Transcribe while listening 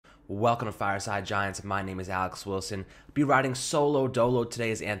Welcome to Fireside Giants. My name is Alex Wilson. I'll be riding solo dolo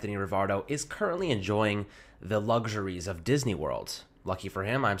today as Anthony Rivardo is currently enjoying the luxuries of Disney World. Lucky for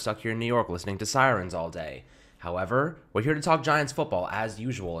him, I'm stuck here in New York listening to sirens all day. However, we're here to talk Giants football as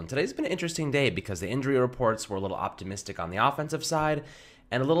usual, and today's been an interesting day because the injury reports were a little optimistic on the offensive side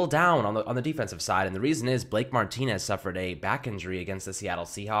and a little down on the defensive side. And the reason is Blake Martinez suffered a back injury against the Seattle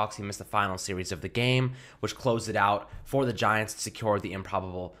Seahawks. He missed the final series of the game, which closed it out for the Giants to secure the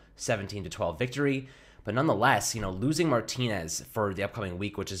improbable 17-12 victory. But nonetheless, losing Martinez for the upcoming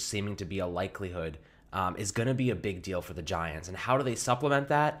week, which is seeming to be a likelihood, is going to be a big deal for the Giants. And how do they supplement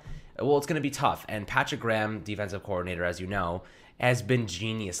that? Well, it's going to be tough. And Patrick Graham, defensive coordinator, as you know, has been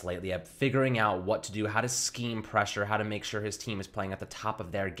genius lately at figuring out what to do, how to scheme pressure, how to make sure his team is playing at the top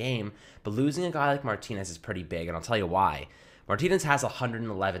of their game. But losing a guy like Martinez is pretty big, and I'll tell you why. Martinez has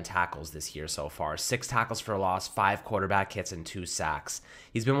 111 tackles this year so far, 6 tackles for a loss, 5 quarterback hits, and 2 sacks.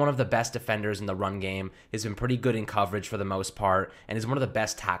 He's been one of the best defenders in the run game. He's been pretty good in coverage for the most part, and he's one of the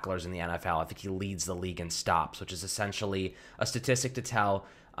best tacklers in the NFL. I think he leads the league in stops, which is essentially a statistic to tell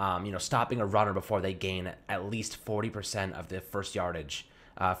stopping a runner before they gain at least 40% of the first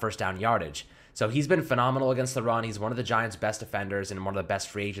down yardage. So he's been phenomenal against the run. He's one of the Giants' best defenders and one of the best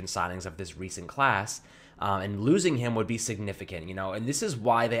free agent signings of this recent class. And losing him would be significant, and this is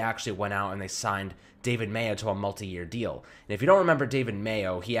why they actually went out and they signed David Mayo to a multi-year deal. And if you don't remember David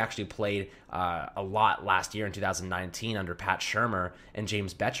Mayo, he actually played a lot last year in 2019 under Pat Shurmur and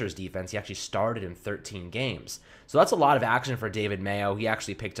James Betcher's defense. He actually started in 13 games. So that's a lot of action for David Mayo. He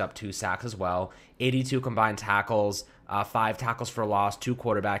actually picked up 2 sacks as well, 82 combined tackles, 5 tackles for loss, 2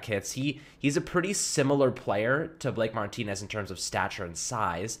 quarterback hits. He's a pretty similar player to Blake Martinez in terms of stature and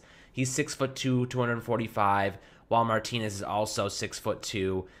size. He's 6'2", 245, while Martinez is also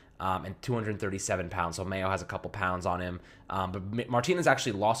 6'2", and 237 pounds. So Mayo has a couple pounds on him. But Martinez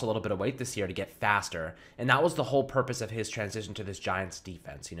actually lost a little bit of weight this year to get faster. And that was the whole purpose of his transition to this Giants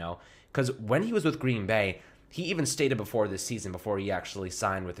defense, Because when he was with Green Bay, he even stated before this season, before he actually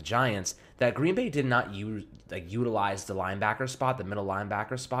signed with the Giants, that Green Bay did not utilize the linebacker spot, the middle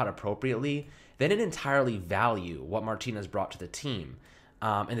linebacker spot appropriately. They didn't entirely value what Martinez brought to the team.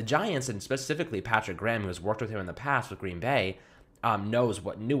 And the Giants, and specifically Patrick Graham, who has worked with him in the past with Green Bay,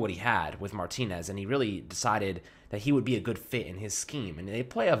 knew what he had with Martinez, and he really decided that he would be a good fit in his scheme. And they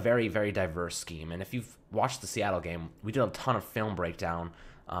play a very, very diverse scheme. And if you've watched the Seattle game, we did a ton of film breakdown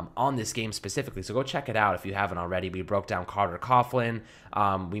on this game specifically, so go check it out if you haven't already. We broke down Carter Coughlin.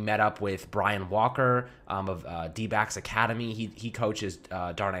 We met up with Brian Walker of D-Backs Academy. He coaches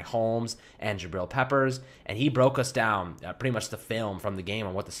Darnay Holmes and Jabril Peppers, and he broke us down pretty much the film from the game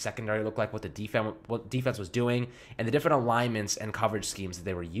on what the secondary looked like, what defense was doing, and the different alignments and coverage schemes that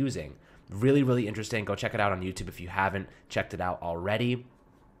they were using. Really, really interesting. Go check it out on YouTube if you haven't checked it out already.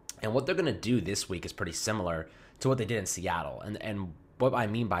 And what they're going to do this week is pretty similar to what they did in Seattle, and what I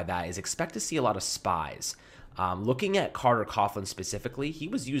mean by that is expect to see a lot of spies. Looking at Carter Coughlin specifically, he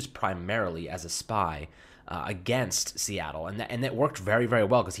was used primarily as a spy against Seattle, and that worked very, very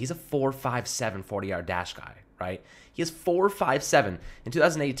well because he's a 4.57 40-yard dash guy, right? He is 4.57. In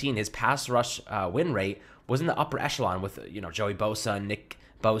 2018, his pass rush win rate was in the upper echelon with Joey Bosa, Nick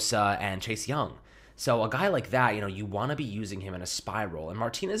Bosa, and Chase Young. So a guy like that, you want to be using him in a spy role. And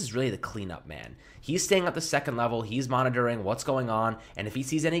Martinez is really the cleanup man. He's staying at the second level. He's monitoring what's going on. And if he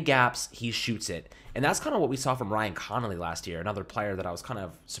sees any gaps, he shoots it. And that's kind of what we saw from Ryan Connolly last year, another player that I was kind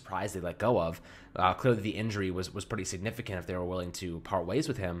of surprised they let go of. Clearly the injury was pretty significant if they were willing to part ways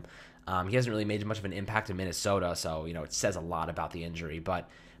with him. He hasn't really made much of an impact in Minnesota, so, it says a lot about the injury. But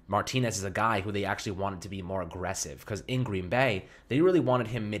Martinez is a guy who they actually wanted to be more aggressive because in Green Bay, they really wanted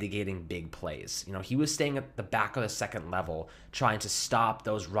him mitigating big plays. He was staying at the back of the second level, trying to stop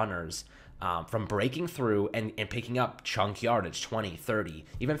those runners from breaking through and picking up chunk yardage, 20, 30,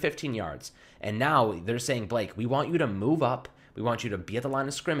 even 15 yards. And now they're saying, Blake, we want you to move up. We want you to be at the line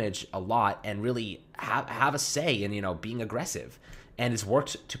of scrimmage a lot and really have a say in, being aggressive. And it's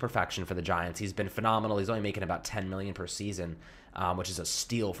worked to perfection for the Giants. He's been phenomenal. He's only making about $10 million per season, which is a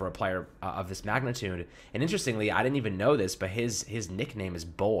steal for a player of this magnitude. And interestingly, I didn't even know this, but his nickname is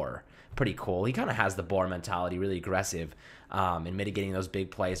Boar. Pretty cool. He kind of has the Boar mentality, really aggressive in mitigating those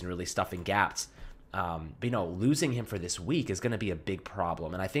big plays and really stuffing gaps. But losing him for this week is going to be a big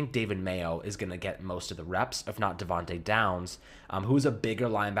problem. And I think David Mayo is going to get most of the reps, if not Devontae Downs, who's a bigger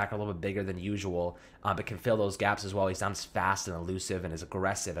linebacker, a little bit bigger than usual, but can fill those gaps as well. He's not as fast and elusive and as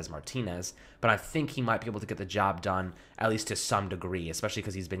aggressive as Martinez, but I think he might be able to get the job done, at least to some degree, especially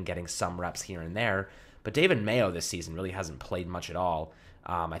because he's been getting some reps here and there. But David Mayo this season really hasn't played much at all.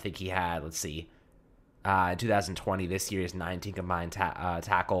 I think he had, In 2020, this year, he has 19 combined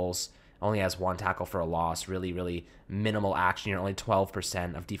tackles, only has one tackle for a loss. Really, really minimal action here. Only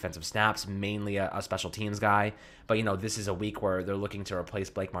 12% of defensive snaps, mainly a special teams guy. But, this is a week where they're looking to replace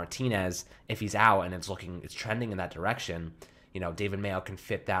Blake Martinez if he's out, and it's trending in that direction. David Mayo can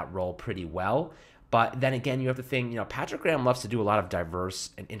fit that role pretty well. But then again, you have to think, Patrick Graham loves to do a lot of diverse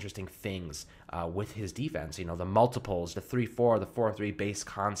and interesting things with his defense. The multiples, the 3-4, the 4-3 base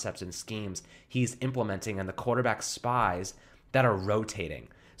concepts and schemes he's implementing, and the quarterback spies that are rotating.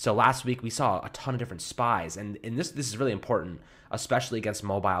 So last week we saw a ton of different spies, and this is really important, especially against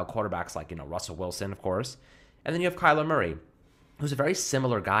mobile quarterbacks like Russell Wilson, of course. And then you have Kyler Murray, who's a very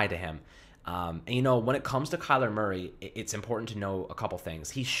similar guy to him. And when it comes to Kyler Murray, it's important to know a couple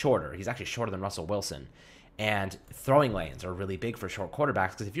things. He's shorter. He's actually shorter than Russell Wilson. And throwing lanes are really big for short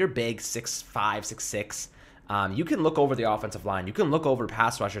quarterbacks, because if you're big, 6'5", 6'6", you can look over the offensive line. You can look over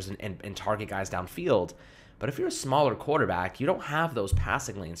pass rushers and target guys downfield. But if you're a smaller quarterback, you don't have those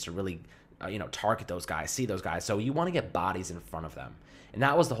passing lanes to really target those guys, see those guys. So you want to get bodies in front of them. And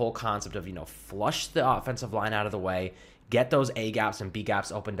that was the whole concept of, flush the offensive line out of the way, get those A gaps and B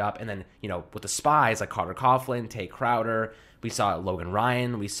gaps opened up. And then, with the spies like Carter Coughlin, Tay Crowder, we saw Logan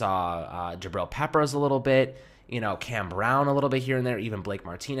Ryan, we saw Jabril Peppers a little bit, Cam Brown a little bit here and there, even Blake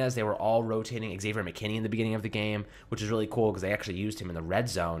Martinez. They were all rotating. Xavier McKinney in the beginning of the game, which is really cool because they actually used him in the red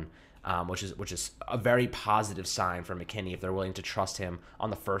zone, which is a very positive sign for McKinney if they're willing to trust him on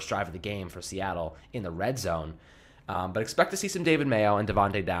the first drive of the game for Seattle in the red zone. But expect to see some David Mayo and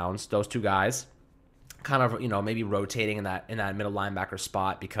Devontae Downs, those two guys, kind of, maybe rotating in that middle linebacker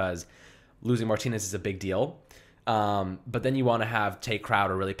spot, because losing Martinez is a big deal. But then you want to have Tay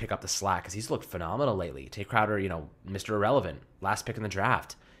Crowder really pick up the slack, because he's looked phenomenal lately. Tay Crowder, Mr. Irrelevant, last pick in the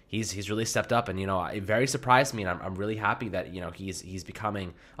draft. He's really stepped up, and it very surprised me, and I'm really happy that he's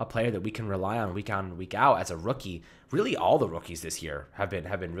becoming a player that we can rely on and week out as a rookie. Really, all the rookies this year have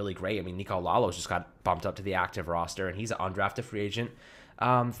been really great. I mean, Nico Lalo's just got bumped up to the active roster, and he's an undrafted free agent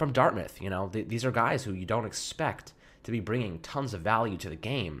from Dartmouth. These are guys who you don't expect to be bringing tons of value to the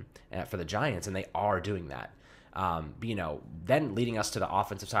game for the Giants, and they are doing that. Then leading us to the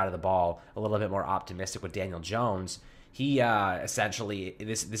offensive side of the ball, a little bit more optimistic with Daniel Jones. He essentially,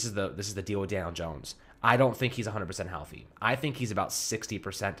 this is the deal with Daniel Jones. I don't think he's 100% healthy. I think he's about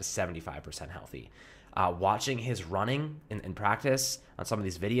 60% to 75% healthy. Watching his running in practice on some of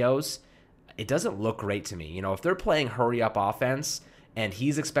these videos, it doesn't look great to me. If they're playing hurry-up offense and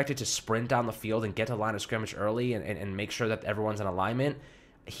he's expected to sprint down the field and get to the line of scrimmage early and make sure that everyone's in alignment,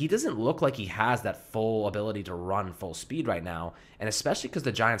 he doesn't look like he has that full ability to run full speed right now, and especially because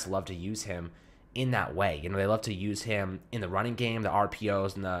the Giants love to use him in that way. They love to use him in the running game, the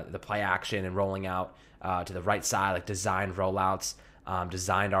RPOs and the play action and rolling out to the right side, like designed rollouts,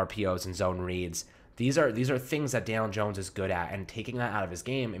 designed RPOs and zone reads. These are things that Daniel Jones is good at, and taking that out of his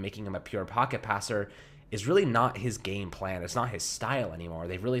game and making him a pure pocket passer is really not his game plan. It's not his style anymore.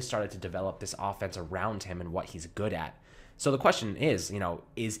 They've really started to develop this offense around him and what he's good at. So the question is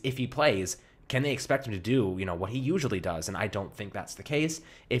if he plays, can they expect him to do, what he usually does? And I don't think that's the case.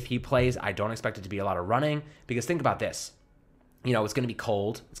 If he plays, I don't expect it to be a lot of running, because think about this. It's going to be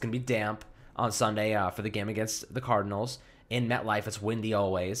cold. It's going to be damp on Sunday for the game against the Cardinals. In MetLife, it's windy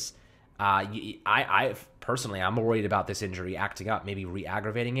always. I personally, I'm worried about this injury acting up, maybe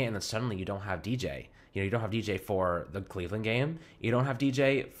re-aggravating it, and then suddenly you don't have DJ. You don't have DJ for the Cleveland game. You don't have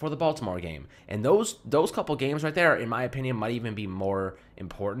DJ for the Baltimore game. And those couple games right there, in my opinion, might even be more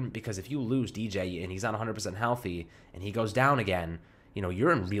important, because if you lose DJ and he's not 100% healthy and he goes down again,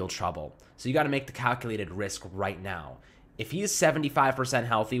 you're in real trouble. So you got to make the calculated risk right now. If he's 75%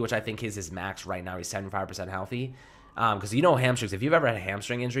 healthy, which I think is his max right now, he's 75% healthy. Because hamstrings, if you've ever had a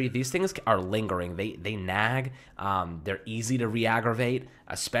hamstring injury, these things are lingering. They nag. They're easy to re-aggravate,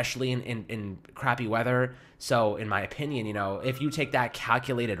 especially in crappy weather. So in my opinion, if you take that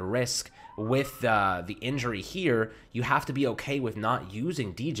calculated risk with the injury here, you have to be okay with not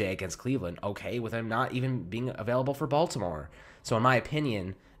using DJ against Cleveland, okay with him not even being available for Baltimore. So in my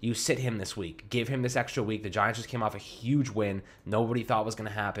opinion, you sit him this week. Give him this extra week. The Giants just came off a huge win. Nobody thought was going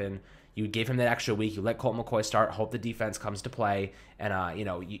to happen. You gave him that extra week. You let Colt McCoy start. Hope the defense comes to play. And,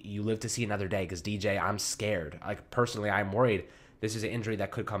 you live to see another day, because DJ, I'm scared. Like, personally, I'm worried this is an injury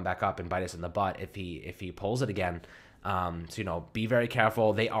that could come back up and bite us in the butt if he pulls it again. So, be very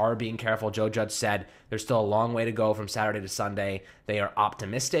careful. They are being careful. Joe Judge said there's still a long way to go from Saturday to Sunday. They are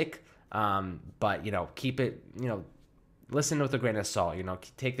optimistic, but, keep it, listen with a grain of salt.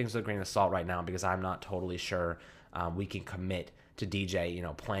 Take things with a grain of salt right now, because I'm not totally sure we can commit to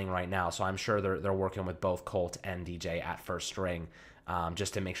DJ, playing right now. So I'm sure they're working with both Colt and DJ at first string,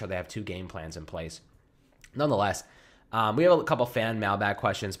 just to make sure they have two game plans in place. Nonetheless, we have a couple fan mailbag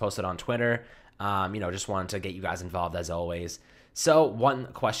questions posted on Twitter. Just wanted to get you guys involved as always. So one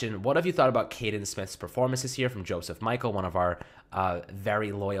question, what have you thought about Caden Smith's performance this year, from Joseph Michael, one of our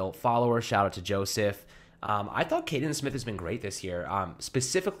very loyal followers? Shout out to Joseph. I thought Caden Smith has been great this year,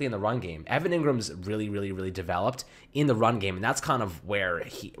 specifically in the run game. Evan Ingram's really, really, really developed in the run game, and that's kind of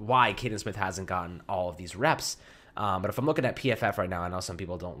why Caden Smith hasn't gotten all of these reps. But if I'm looking at PFF right now, I know some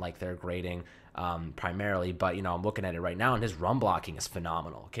people don't like their grading primarily, but I'm looking at it right now, and his run blocking is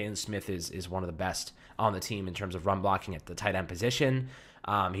phenomenal. Caden Smith is one of the best on the team in terms of run blocking at the tight end position.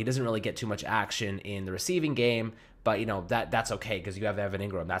 He doesn't really get too much action in the receiving game, but that's okay because you have Evan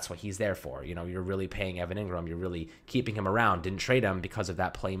Ingram. That's what he's there for. You're really paying Evan Ingram. You're really keeping him around. Didn't trade him because of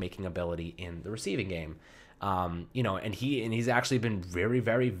that playmaking ability in the receiving game. And he's actually been very,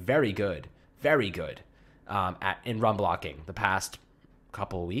 very, very good, in run blocking the past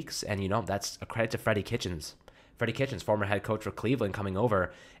couple of weeks. And that's a credit to Freddie Kitchens. Freddie Kitchens, former head coach for Cleveland, coming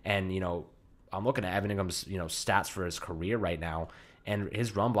over, and I'm looking at Evan Ingram's stats for his career right now, and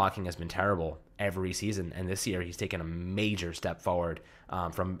his run blocking has been terrible every season. And this year, he's taken a major step forward.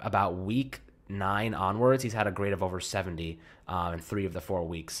 From about week 9 onwards, he's had a grade of over 70 in 3 of the 4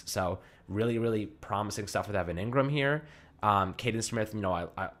 weeks. So really, really promising stuff with Evan Ingram here. Caden Smith,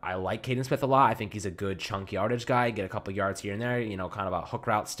 I like Caden Smith a lot. I think he's a good chunk yardage guy. Get a couple yards here and there. Kind of a hook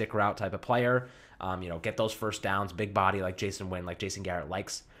route, stick route type of player. Get those first downs, big body like Jason Wynn, like Jason Garrett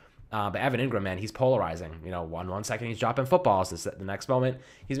likes. But Evan Ingram, man, he's polarizing. One second he's dropping footballs, the next moment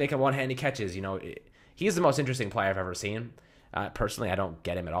he's making one-handed catches. He's the most interesting player I've ever seen. Personally, I don't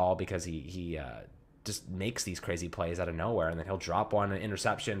get him at all because he just makes these crazy plays out of nowhere, and then he'll drop one, an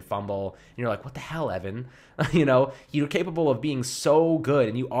interception, fumble, and you're like, what the hell, Evan? You're capable of being so good,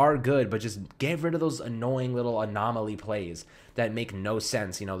 and you are good, but just get rid of those annoying little anomaly plays that make no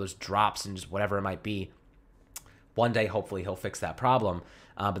sense. Those drops and just whatever it might be. One day, hopefully, he'll fix that problem.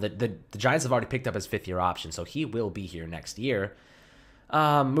 But the Giants have already picked up his 5th-year option, so he will be here next year.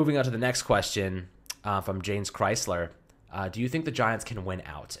 Moving on to the next question from James Chrysler. Do you think the Giants can win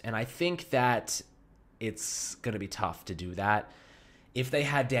out? And I think that it's going to be tough to do that. If they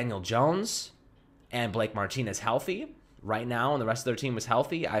had Daniel Jones and Blake Martinez healthy right now, and the rest of their team was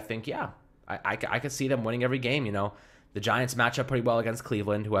healthy, I think, yeah, I could see them winning every game. The Giants match up pretty well against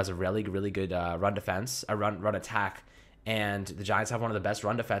Cleveland, who has a really, really good run defense, a run attack. And the Giants have one of the best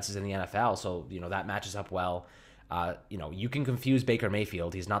run defenses in the NFL, so that matches up well. You can confuse Baker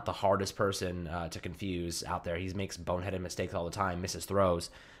Mayfield. He's not the hardest person to confuse out there. He makes boneheaded mistakes all the time, misses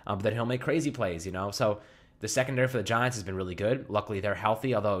throws, but then he'll make crazy plays. So the secondary for the Giants has been really good. Luckily, they're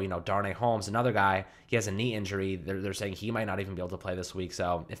healthy. Although Darnay Holmes, another guy, he has a knee injury. They're saying he might not even be able to play this week.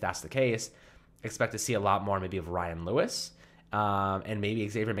 So if that's the case, expect to see a lot more maybe of Ryan Lewis. And maybe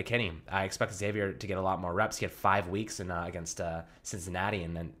Xavier McKinney. I expect Xavier to get a lot more reps. He had 5 weeks against Cincinnati,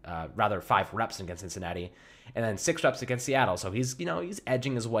 and then 5 reps against Cincinnati, and then 6 reps against Seattle. So he's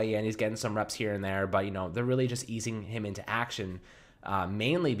edging his way in. He's getting some reps here and there, but they're really just easing him into action,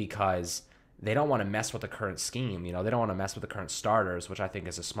 mainly because they don't want to mess with the current scheme. They don't want to mess with the current starters, which I think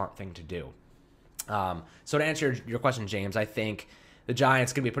is a smart thing to do. So to answer your question, James, I think the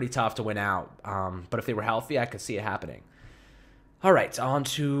Giants can be pretty tough to win out, but if they were healthy, I could see it happening. All right, on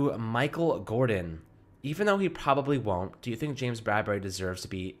to Michael Gordon. Even though he probably won't, do you think James Bradberry deserves to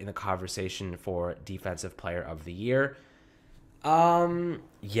be in the conversation for Defensive Player of the Year?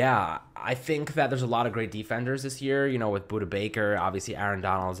 Yeah, I think that there's a lot of great defenders this year, with Budda Baker, obviously Aaron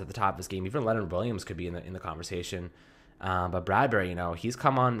Donald's at the top of his game. Even Leonard Williams could be in the conversation. But Bradberry, he's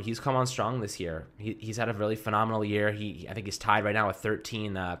come on strong this year. He's had a really phenomenal year. I think he's tied right now with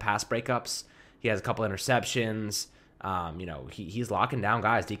 13 pass breakups. He has a couple interceptions. He's locking down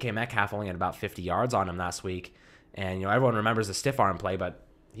guys. DK Metcalf only had about 50 yards on him last week. And, everyone remembers the stiff arm play, but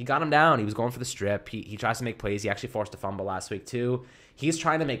he got him down. He was going for the strip. He tries to make plays. He actually forced a fumble last week, too. He's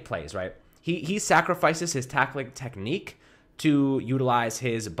trying to make plays, right? He sacrifices his tackling technique to utilize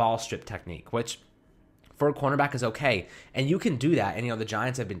his ball strip technique, which for a cornerback is okay. And you can do that. And, the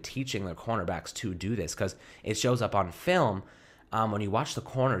Giants have been teaching their cornerbacks to do this because it shows up on film. When you watch the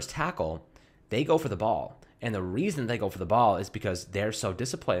corners tackle, they go for the ball. And the reason they go for the ball is because they're so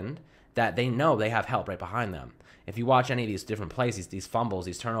disciplined that they know they have help right behind them. If you watch any of these different plays, these fumbles,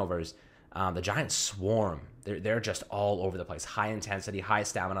 these turnovers, the Giants swarm. They're just all over the place. High intensity, high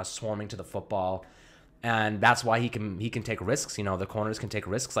stamina, swarming to the football. And that's why he can take risks. The corners can take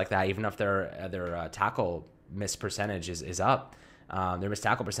risks like that, even if their tackle miss percentage is up. Their missed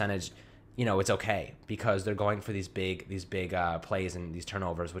tackle percentage, it's okay because they're going for these big plays and these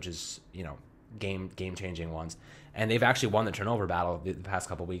turnovers, which is, game-changing ones. And they've actually won the turnover battle the past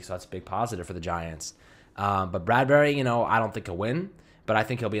couple of weeks, so that's a big positive for the Giants. But Bradbury, I don't think he'll win, but I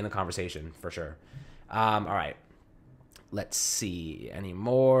think he'll be in the conversation for sure. All right. Let's see. Any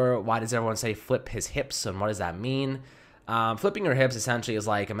more? Why does everyone say flip his hips, and what does that mean? Flipping your hips essentially is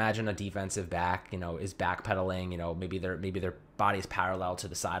like, imagine a defensive back, is backpedaling, maybe their body's parallel to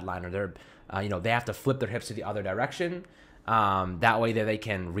the sideline, or they have to flip their hips to the other direction. That way they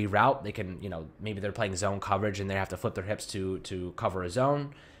can reroute. They can, maybe they're playing zone coverage and they have to flip their hips to cover a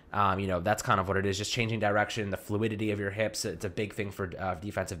zone. That's kind of what it is, just changing direction, the fluidity of your hips. It's a big thing for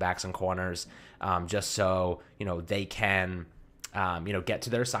defensive backs and corners, just so, they can, get to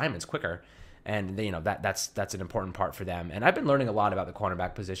their assignments quicker. And, that's an important part for them. And I've been learning a lot about the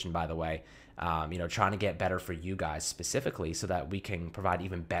cornerback position, by the way, trying to get better for you guys specifically so that we can provide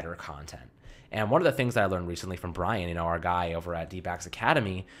even better content. And one of the things that I learned recently from Brian, our guy over at D-Backs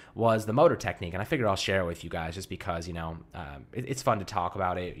Academy, was the motor technique. And I figured I'll share it with you guys just because, it's fun to talk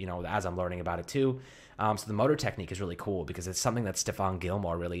about it, as I'm learning about it too. So the motor technique is really cool because it's something that Stephon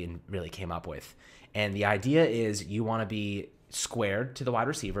Gilmore really came up with. And the idea is you want to be squared to the wide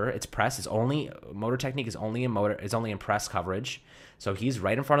receiver. Its press is motor technique is only in press coverage. So he's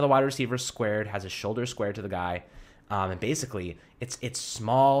right in front of the wide receiver, squared, has his shoulders squared to the guy. And basically, it's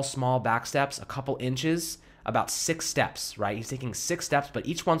small back steps, a couple inches, about 6 steps, right? He's taking 6 steps, but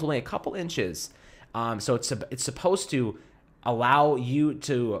each one's only a couple inches. So it's supposed to allow you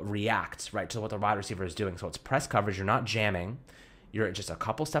to react, right, to what the wide receiver is doing. So it's press coverage. You're not jamming. You're just a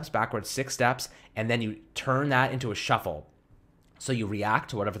couple steps backwards, 6 steps, and then you turn that into a shuffle. So you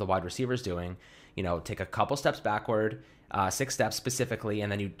react to whatever the wide receiver is doing. Take a couple steps backward, 6 steps specifically,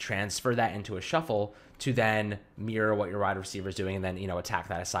 and then you transfer that into a shuffle to then mirror what your wide receiver is doing and then, attack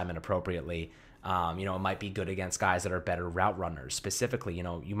that assignment appropriately. It might be good against guys that are better route runners. Specifically,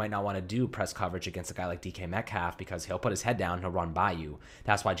 you might not want to do press coverage against a guy like DK Metcalf because he'll put his head down, he'll run by you.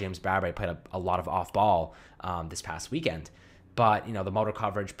 That's why James Bradbury played a lot of off ball this past weekend. But, the motor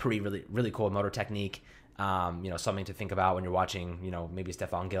coverage, really cool motor technique. Something to think about when you're watching, maybe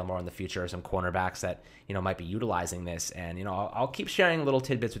Stephon Gilmore in the future, or some cornerbacks that, might be utilizing this. And, I'll keep sharing little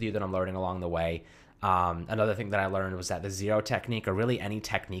tidbits with you that I'm learning along the way. Another thing that I learned was that the zero technique, or really any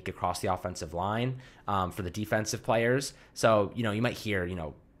technique across the offensive line, for the defensive players. So, you might hear,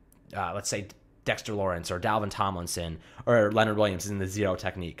 let's say Dexter Lawrence or Dalvin Tomlinson or Leonard Williams is in the zero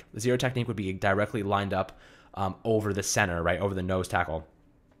technique. The zero technique would be directly lined up over the center, right, over the nose tackle.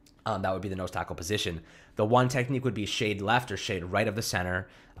 That would be the nose tackle position. The one technique would be shade left or shade right of the center,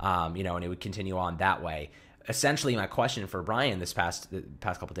 and it would continue on that way. Essentially, my question for Brian the past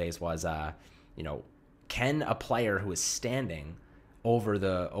couple of days was, can a player who is standing over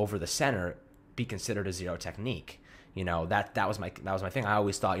the center be considered a zero technique? That was my thing. I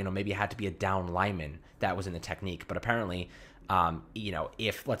always thought, maybe it had to be a down lineman that was in the technique, but apparently,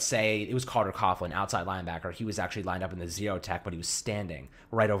 if let's say it was Carter Coughlin, outside linebacker, he was actually lined up in the zero tech, but he was standing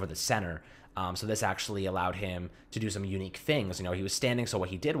right over the center. So this actually allowed him to do some unique things. He was standing. So what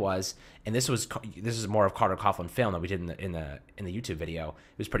he did was, and this is more of Carter Coughlin film that we did in the YouTube video.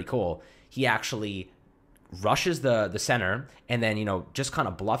 It was pretty cool. He actually rushes the center and then, just kind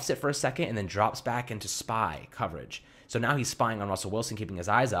of bluffs it for a second and then drops back into spy coverage. So now he's spying on Russell Wilson, keeping his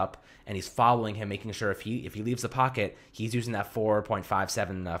eyes up, and he's following him, making sure if he leaves the pocket, he's using that 4.57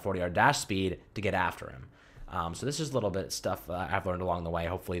 40-yard dash speed to get after him. So this is a little bit of stuff I've learned along the way.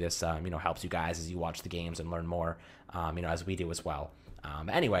 Hopefully this helps you guys as you watch the games and learn more, as we do as well.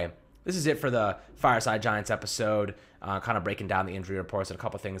 Anyway, this is it for the Fireside Giants episode, kind of breaking down the injury reports and a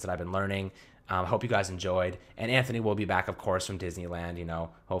couple things that I've been learning. Hope you guys enjoyed. And Anthony will be back, of course, from Disneyland.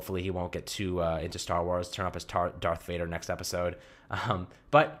 Hopefully he won't get too into Star Wars, turn up as Darth Vader next episode.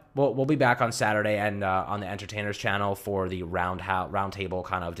 But we'll be back on Saturday and on the Entertainers channel for the roundtable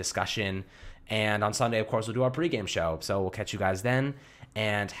kind of discussion. And on Sunday, of course, we'll do our pregame show. So we'll catch you guys then,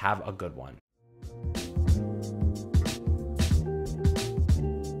 and have a good one.